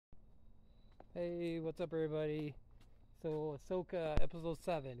Hey, what's up, everybody? So, Ahsoka, episode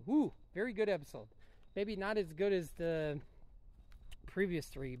 7. Woo! Very good episode. Maybe not as good as the previous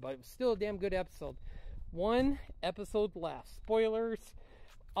 3, but still a damn good episode. 1 episode left. Spoilers.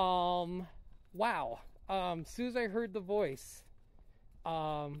 Wow. As soon as I heard the voice,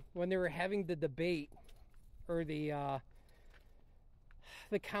 when they were having the debate, or the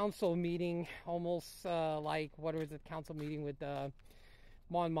council meeting, almost like, what was it, council meeting with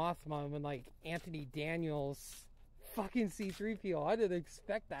Mon Mothma, when like Anthony Daniels fucking C-3PO. I didn't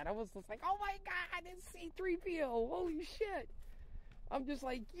expect that. I was just like, oh my god, it's C-3PO. Holy shit. I'm just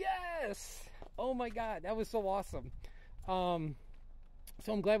like, yes. Oh my god, that was so awesome.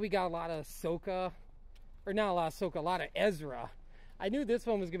 So I'm glad we got a lot of Ahsoka, or not a lot of Ahsoka, a lot of Ezra. I knew this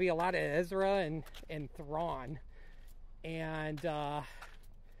one was gonna be a lot of Ezra and Thrawn. And the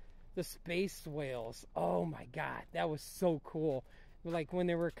space whales. Oh my god, that was so cool. Like when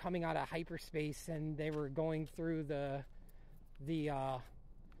they were coming out of hyperspace and they were going through the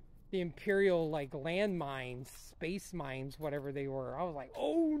Imperial like landmines, space mines, whatever they were. I was like,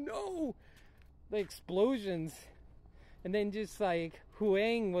 oh no, the explosions. And then just like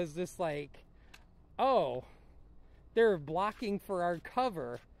Huang was just like, oh, they're blocking for our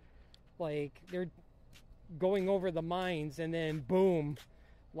cover. Like they're going over the mines, and then boom,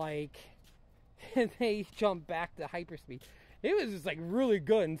 like and they jump back to hyperspeed. It was just like really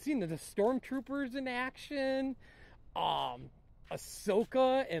good, and seeing the stormtroopers in action,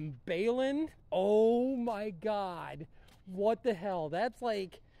 Ahsoka and Balin. Oh my god, what the hell? That's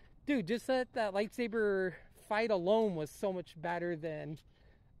like, dude, just that lightsaber fight alone was so much better than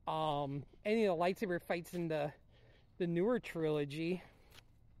any of the lightsaber fights in the newer trilogy.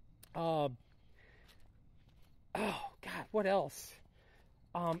 Oh god, what else?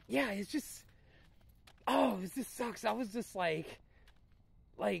 Yeah, it's just, it just sucks. I was just like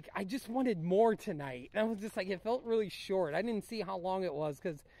I just wanted more tonight. And I was just like, it felt really short. I didn't see how long it was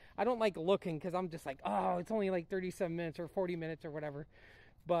because I don't like looking, because I'm just like, oh, it's only like 37 minutes or 40 minutes or whatever.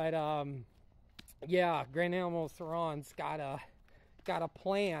 But yeah, Grand Admiral Thrawn's got a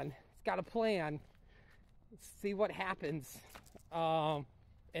plan. It's got a plan. Let's see what happens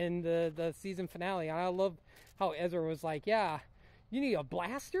in the season finale. And I love how Ezra was like, yeah, you need a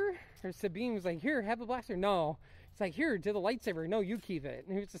blaster? Or Sabine was like, here, have a blaster. No. It's like, here, to the lightsaber. No, you keep it.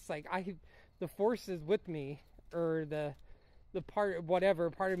 And he was just like, the force is with me. Or the part, whatever,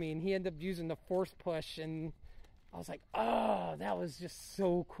 part of me. And he ended up using the force push. And I was like, oh, that was just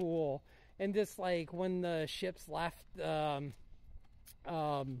so cool. And just like when the ships left the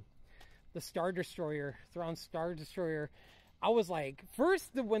Star Destroyer, Thrawn's Star Destroyer, I was like,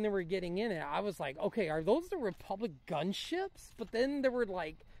 first when they were getting in it, I was like, okay, are those the Republic gunships? But then they were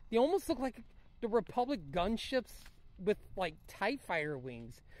like, they almost look like the Republic gunships with like TIE fighter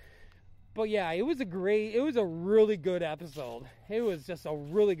wings. But yeah, it was a really good episode. It was just a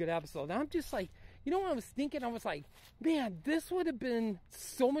really good episode. And I'm just like, you know what I was thinking? I was like, man, this would have been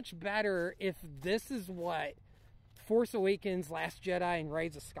so much better if this is what Force Awakens, Last Jedi, and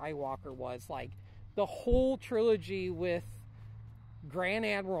Rise of Skywalker was. Like, the whole trilogy with Grand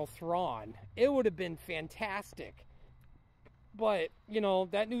Admiral Thrawn. It would have been fantastic. But, you know,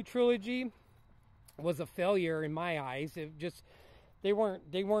 that new trilogy was a failure in my eyes. It just, they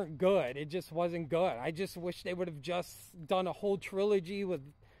weren't good. It just wasn't good. I just wish they would have just done a whole trilogy with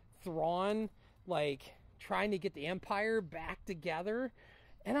Thrawn, like, trying to get the Empire back together.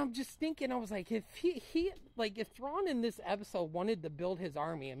 And I'm just thinking, I was like, if if Thrawn in this episode wanted to build his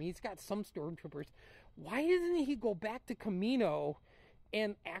army, I mean, he's got some stormtroopers, why doesn't he go back to Kamino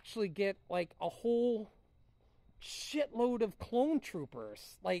and actually get like a whole shitload of clone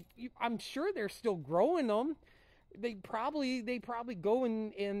troopers? Like, I'm sure they're still growing them. They probably go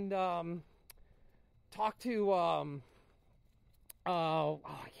and talk to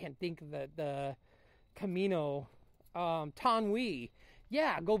I can't think of the Kamino, Tanwi.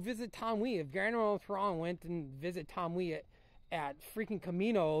 Yeah, go visit Tanwi. If Grand Admiral Thrawn went and visit Tanwi at freaking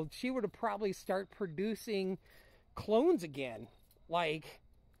Kamino, she would have probably start producing clones again. Like,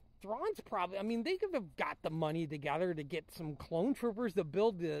 Thrawn's probably, I mean, they could have got the money together to get some clone troopers to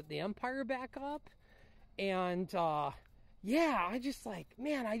build the Empire back up. And, yeah, I just like,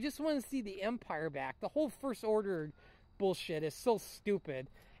 man, I just want to see the Empire back. The whole First Order bullshit is so stupid.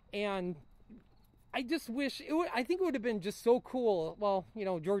 And I just wish, I think it would have been just so cool. Well, you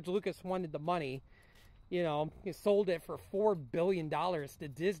know, George Lucas wanted the money. You know, he sold it for $4 billion to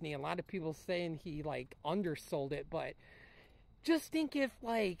Disney. A lot of people saying he, like, undersold it. But just think if,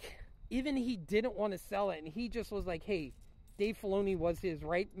 like, even he didn't want to sell it, and he just was like, hey, Dave Filoni was his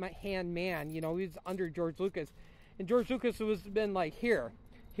right-hand man. You know, he was under George Lucas. And George Lucas was been like, here,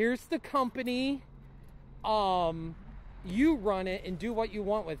 here's the company. You run it and do what you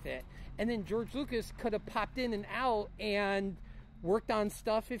want with it. And then George Lucas could have popped in and out and worked on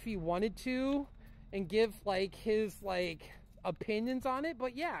stuff if he wanted to and give like his like opinions on it.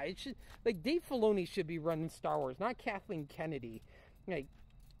 But yeah, it should, like, Dave Filoni should be running Star Wars, not Kathleen Kennedy. Like,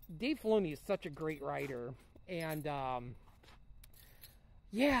 Dave Filoni is such a great writer. And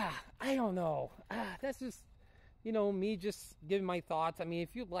yeah, I don't know. That's just, you know, me just giving my thoughts. I mean,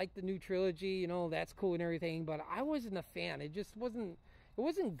 if you like the new trilogy, you know, that's cool and everything, but I wasn't a fan. It just wasn't, it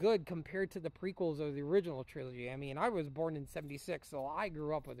wasn't good compared to the prequels or the original trilogy. I mean, I was born in 76, so I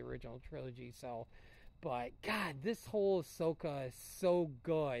grew up with the original trilogy, so, but God, this whole Ahsoka is so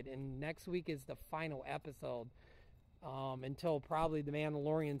good, and next week is the final episode, until probably The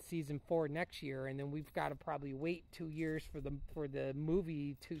Mandalorian season 4 next year, and then we've got to probably wait 2 years for the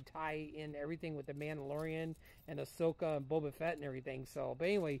movie to tie in everything with The Mandalorian and Ahsoka and Boba Fett and everything. So, but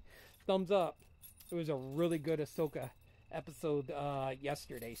anyway, thumbs up. It was a really good Ahsoka episode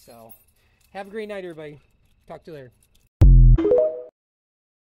yesterday. So, have a great night, everybody. Talk to you later.